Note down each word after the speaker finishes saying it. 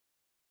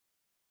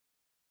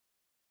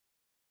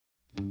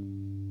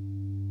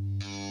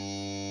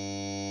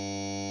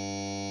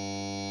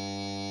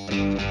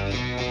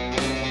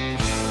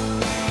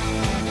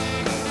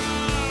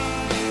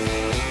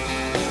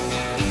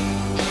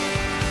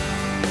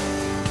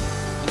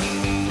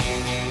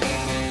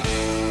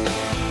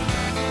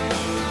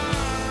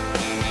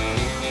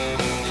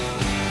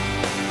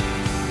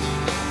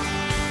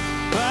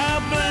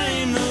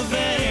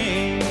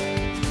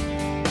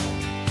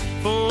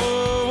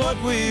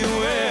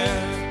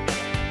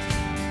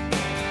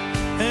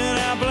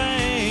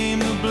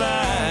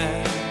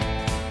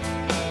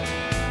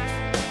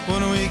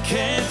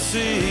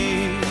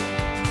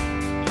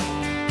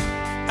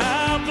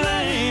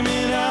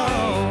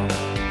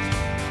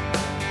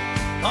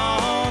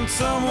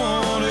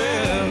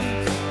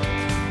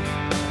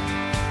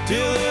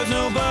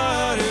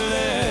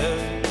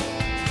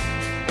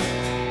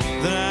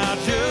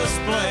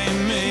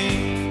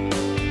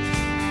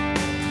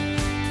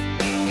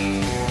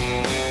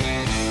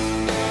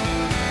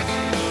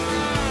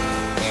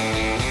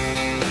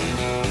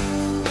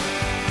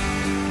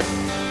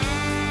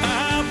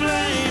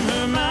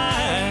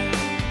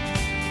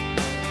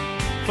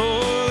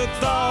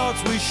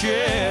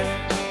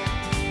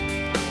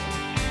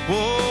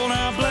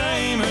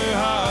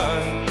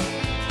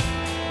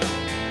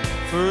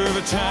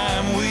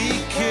Time we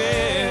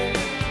care,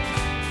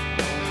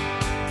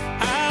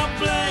 I'll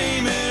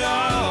blame it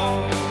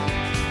all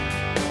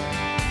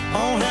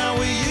on how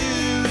we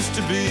used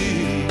to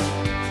be,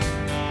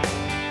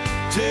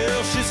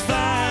 till she's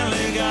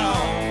finally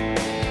gone,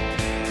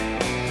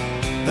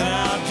 then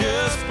I'll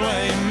just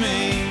blame me.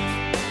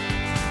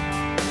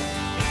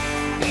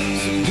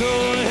 So go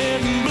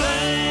ahead and blame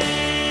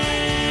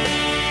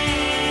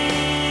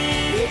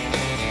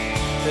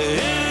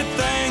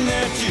anything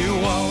that you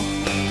want,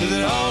 'cause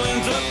it all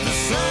ends up the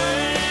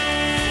same.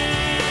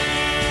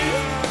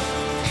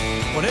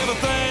 When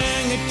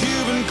everything that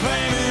you've been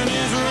claiming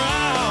is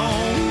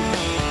wrong.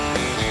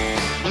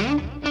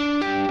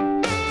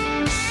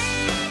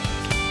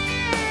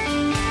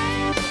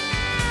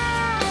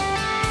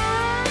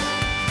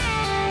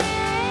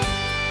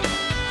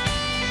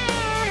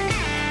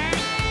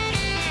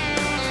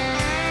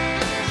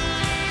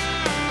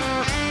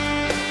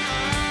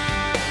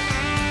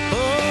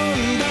 Oh,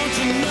 don't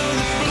you know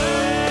that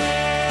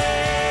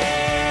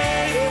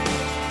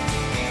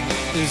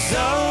there's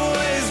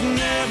always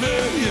never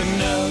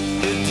enough.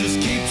 It just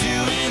keeps you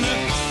in the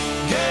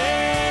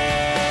game,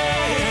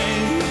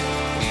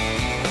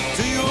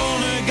 till you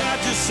only got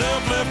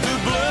yourself left to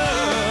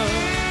bluff.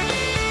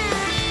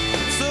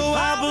 So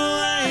I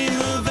blame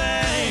the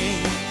vein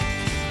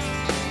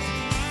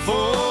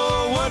for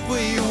what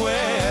we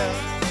wear.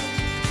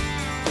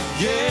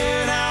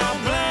 Yeah, and I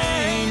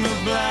blame the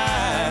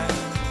blind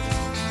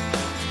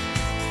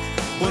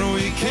when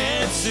we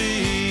can't see.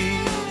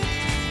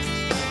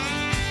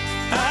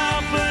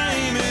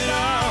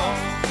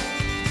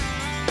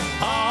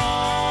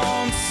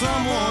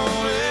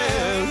 Someone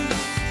else,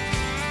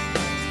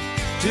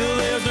 till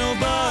there's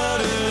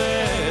nobody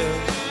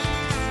left,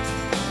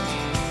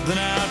 then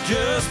I'll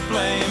just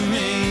blame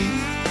me,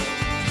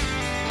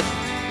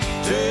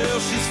 till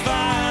she's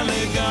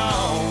finally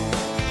gone,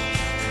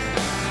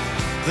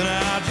 then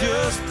I'll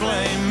just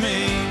blame me.